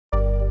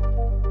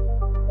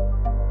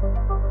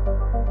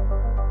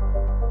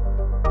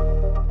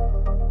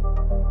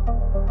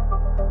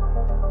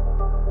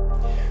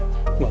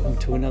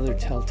to another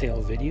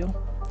Telltale video,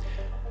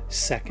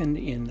 second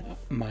in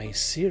my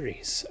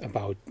series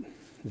about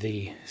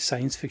the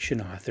science fiction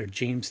author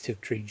James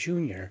Tiptree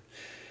Jr.,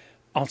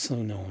 also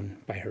known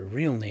by her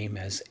real name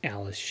as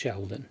Alice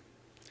Sheldon.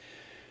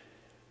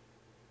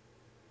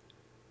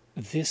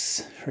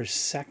 Her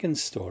second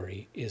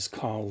story is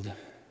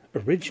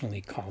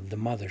originally called The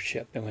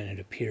Mothership, and when it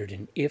appeared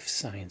in If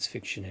Science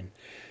Fiction in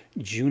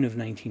June of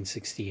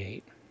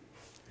 1968.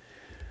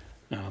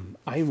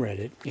 I read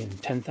it in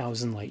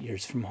 10,000 Light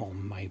Years from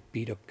Home, my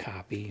beat-up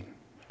copy,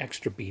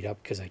 extra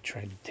beat-up because I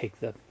tried to take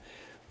the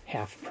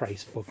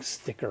half-price book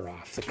sticker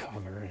off the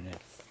cover and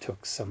it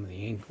took some of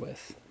the ink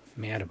with.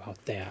 Mad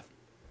about that.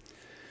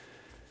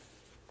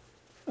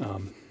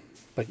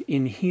 But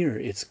in here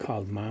it's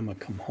called Mama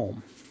Come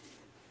Home.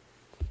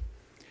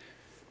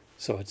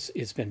 So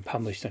it's been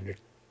published under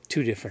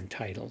two different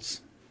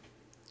titles.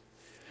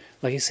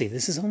 Like I say,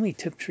 this is only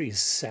Tiptree's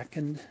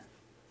second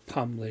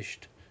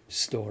published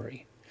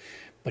story.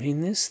 But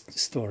in this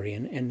story,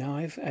 and now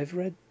I've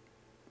read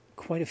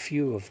quite a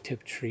few of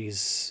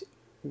Tiptree's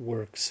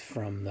works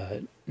from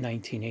the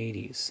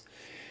 1980s,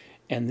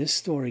 and this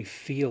story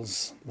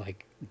feels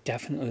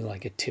definitely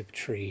like a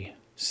Tiptree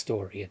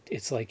story.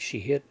 It's like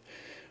she hit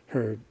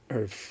her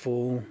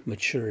full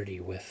maturity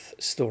with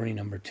story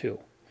number 2.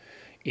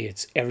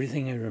 It's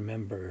everything I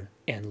remember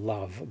and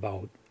love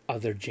about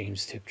other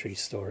James Tiptree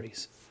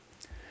stories.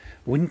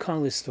 Wouldn't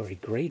call this story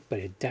great, but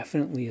it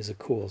definitely is a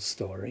cool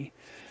story.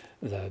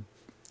 The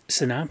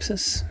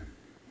synopsis,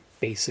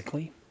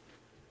 basically,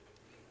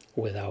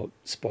 without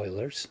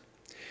spoilers,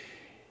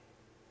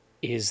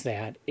 is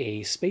that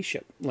a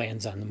spaceship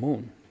lands on the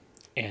moon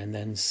and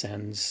then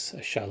sends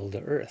a shuttle to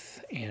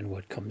Earth. And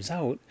what comes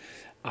out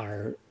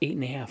are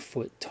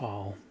 8.5-foot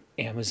tall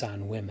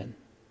Amazon women.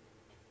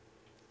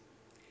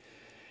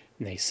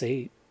 And they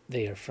say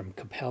they are from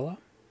Capella.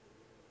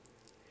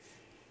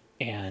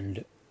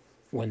 And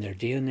when their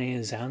DNA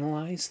is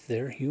analyzed,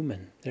 they're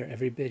human. They're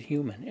every bit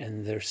human.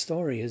 And their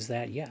story is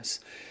that, yes,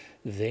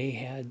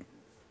 they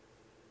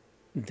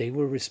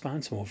were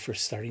responsible for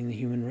starting the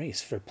human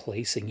race, for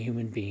placing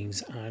human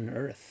beings on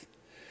Earth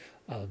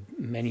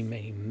many,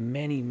 many,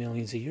 many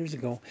millions of years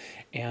ago.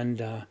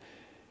 And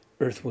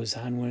Earth was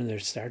on one of their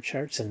star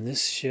charts. And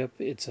this ship,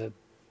 it's a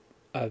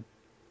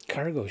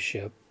cargo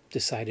ship,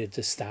 decided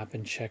to stop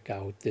and check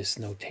out this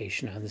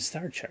notation on the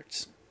star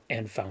charts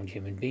and found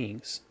human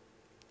beings.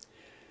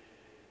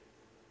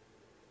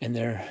 And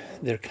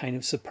they're kind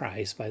of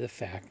surprised by the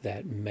fact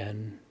that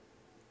men,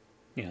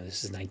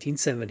 this is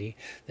 1970,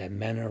 that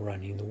men are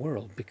running the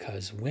world,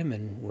 because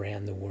women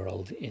ran the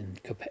world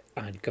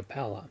on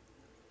Capella.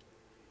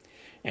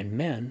 And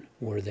men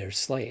were their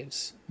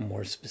slaves,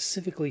 more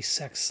specifically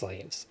sex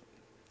slaves.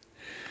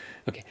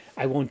 Okay,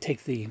 I won't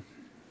take the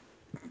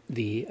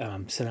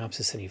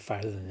synopsis any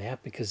farther than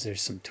that because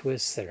there's some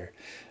twists that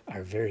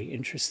are very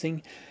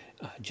interesting.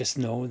 Just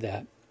know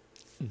that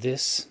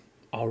this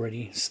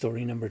already,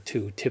 story number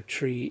 2,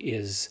 Tiptree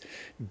is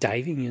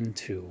diving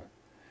into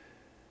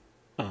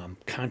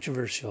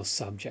controversial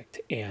subject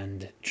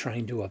and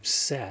trying to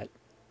upset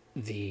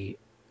the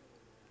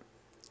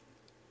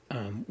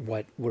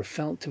what were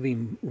felt to be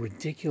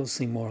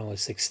ridiculously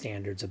moralistic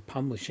standards of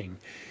publishing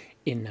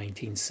in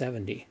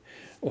 1970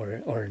 or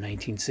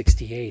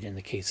 1968 in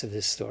the case of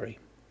this story.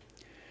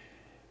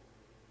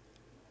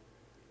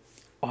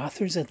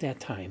 Authors at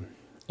that time,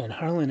 and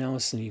Harlan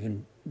Ellison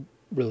even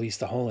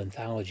released a whole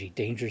anthology,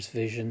 Dangerous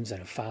Visions,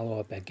 and a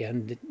follow-up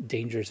again,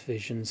 Dangerous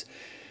Visions,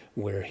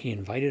 where he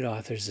invited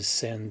authors to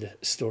send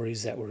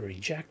stories that were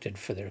rejected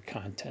for their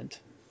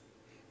content.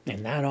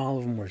 And not all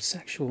of them were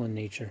sexual in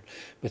nature,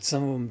 but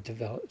some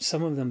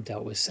of them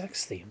dealt with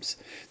sex themes.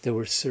 There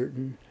were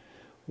certain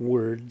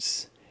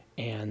words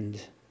and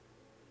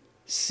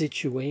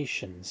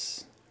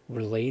situations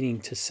relating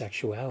to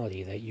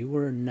sexuality that you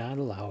were not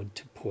allowed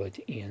to put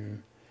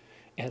in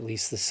at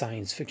least the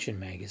science fiction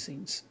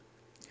magazines.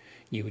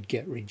 You would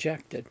get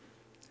rejected.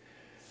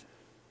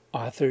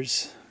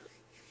 Authors,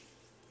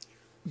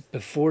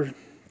 before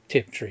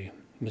Tiptree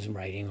was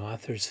writing,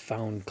 authors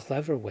found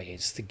clever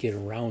ways to get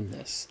around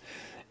this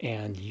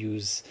and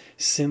use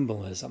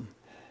symbolism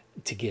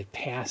to get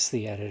past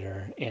the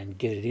editor and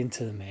get it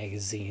into the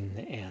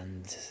magazine.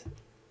 And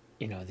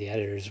the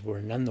editors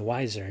were none the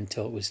wiser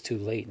until it was too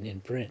late and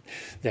in print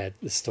that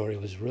the story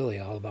was really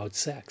all about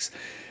sex.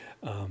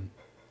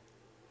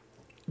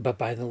 But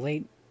by the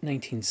late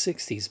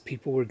 1960s,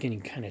 people were getting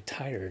kind of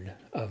tired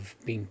of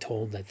being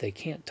told that they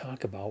can't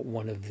talk about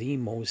one of the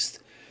most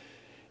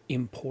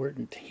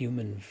important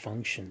human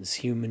functions,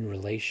 human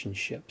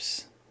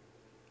relationships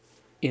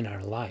in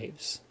our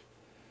lives.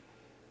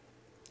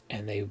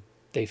 And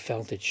they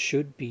felt it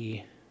should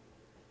be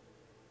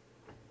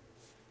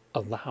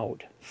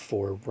allowed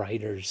for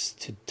writers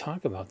to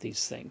talk about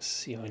these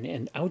things.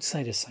 And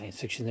outside of science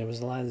fiction, there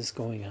was a lot of this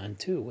going on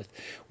too,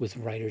 with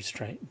writers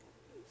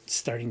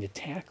starting to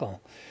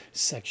tackle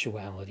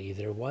sexuality.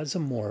 There was a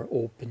more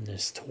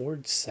openness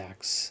towards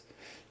sex.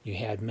 You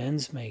had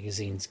men's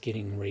magazines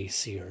getting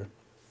racier.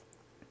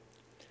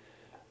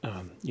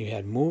 you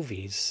had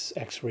movies,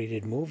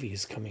 X-rated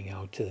movies coming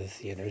out to the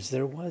theaters.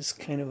 There was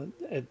kind of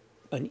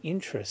an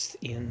interest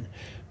in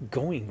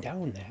going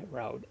down that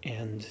route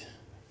and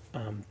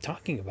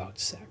talking about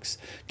sex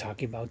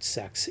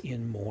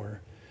in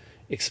more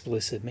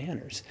explicit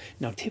manners.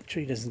 Now,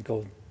 Tiptree doesn't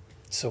go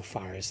so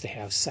far as to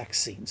have sex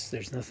scenes.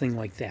 There's nothing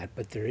like that,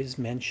 but there is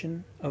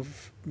mention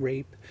of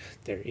rape.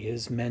 There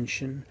is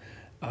mention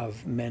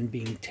of men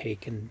being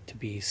taken to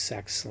be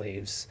sex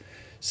slaves.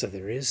 So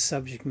there is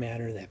subject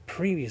matter that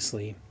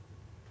previously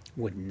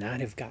would not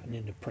have gotten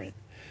into print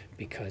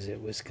because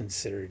it was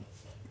considered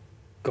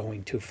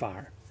going too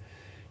far.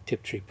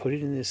 Tiptree put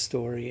it in this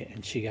story,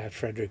 and she got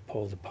Frederick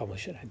Pohl to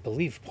publish it. I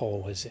believe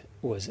Pohl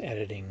was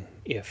editing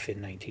If in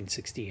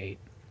 1968.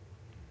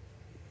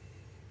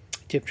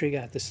 Tiptree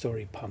got the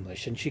story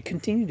published, and she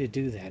continued to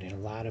do that in a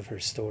lot of her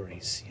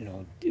stories, you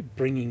know,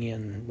 bringing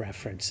in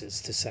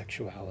references to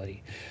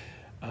sexuality.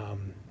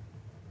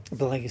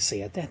 But like I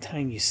say, at that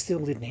time, you still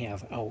didn't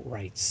have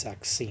outright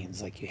sex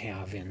scenes like you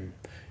have in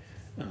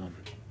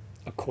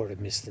A Court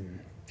of Mist and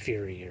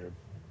Fury, or,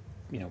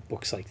 you know,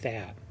 books like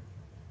that.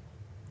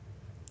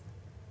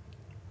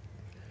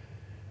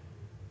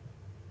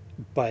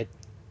 But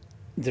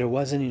there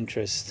was an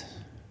interest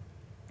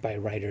by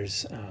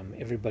writers,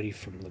 everybody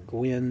from Le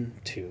Guin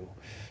to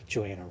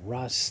Joanna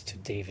Russ to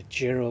David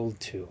Gerald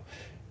to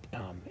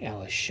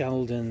Alice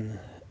Sheldon,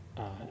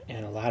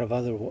 and a lot of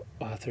other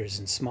authors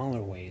in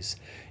smaller ways,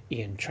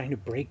 in trying to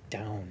break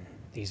down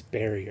these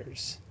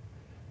barriers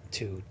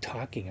to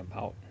talking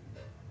about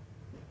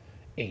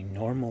a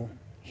normal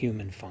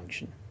human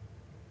function.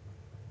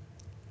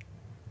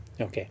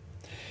 Okay,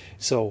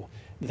 so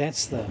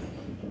that's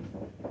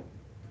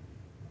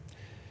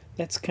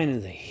kind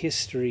of the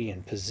history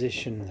and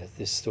position that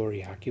this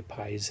story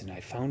occupies, and I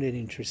found it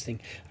interesting.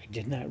 I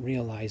did not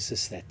realize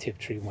this, that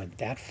Tiptree went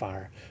that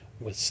far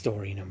with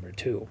story number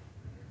 2.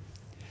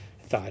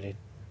 I thought it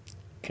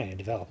kind of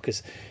developed,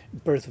 because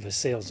Birth of a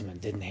Salesman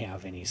didn't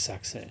have any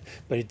sex in it,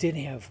 but it did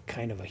have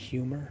kind of a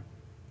humor.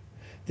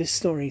 This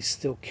story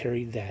still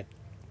carried that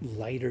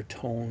lighter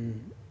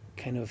tone,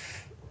 kind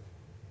of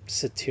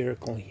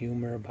satirical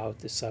humor about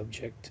the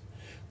subject,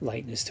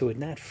 lightness to it,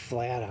 not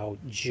flat out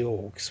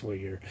jokes where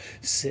you're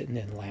sitting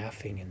and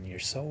laughing in your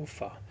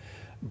sofa,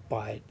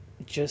 but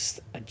just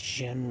a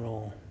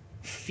general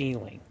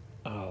feeling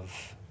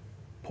of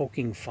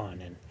poking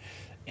fun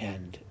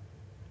and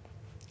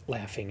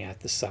laughing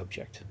at the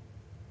subject,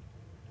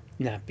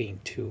 not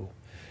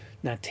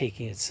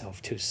taking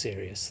itself too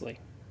seriously.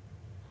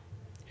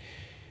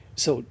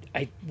 So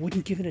I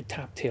wouldn't give it a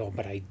top tail,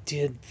 but I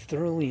did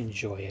thoroughly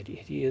enjoy it.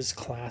 It is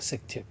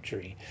classic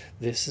Tiptree.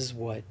 This is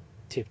what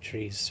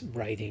Tiptree's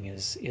writing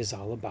is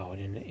all about,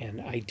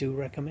 and I do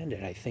recommend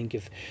it. I think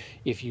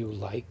if you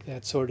like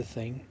that sort of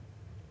thing,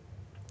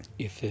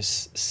 if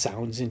this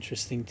sounds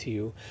interesting to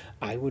you,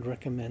 I would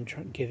recommend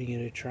giving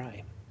it a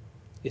try.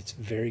 It's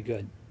very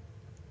good.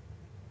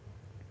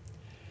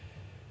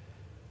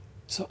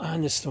 So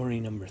on to story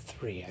number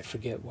 3. I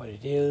forget what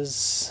it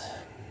is,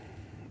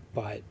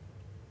 but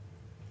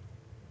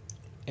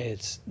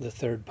it's the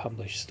 3rd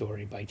published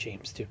story by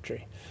James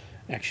Tiptree.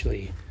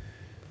 Actually,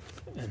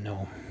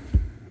 no.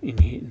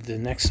 The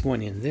next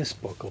one in this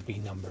book will be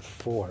number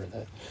 4.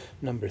 The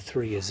number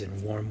 3 is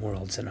in Warm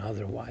Worlds and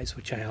Otherwise,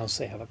 which I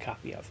also have a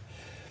copy of.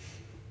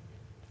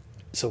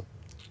 So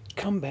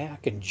come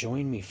back and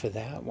join me for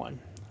that one.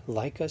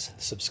 Like us,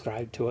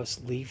 subscribe to us,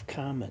 leave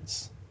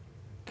comments.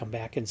 Come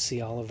back and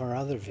see all of our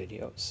other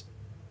videos.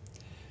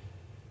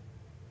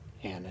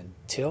 And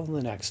until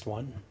the next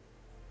one,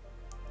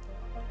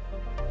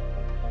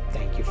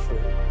 thank you for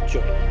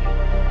joining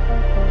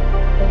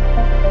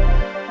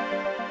me.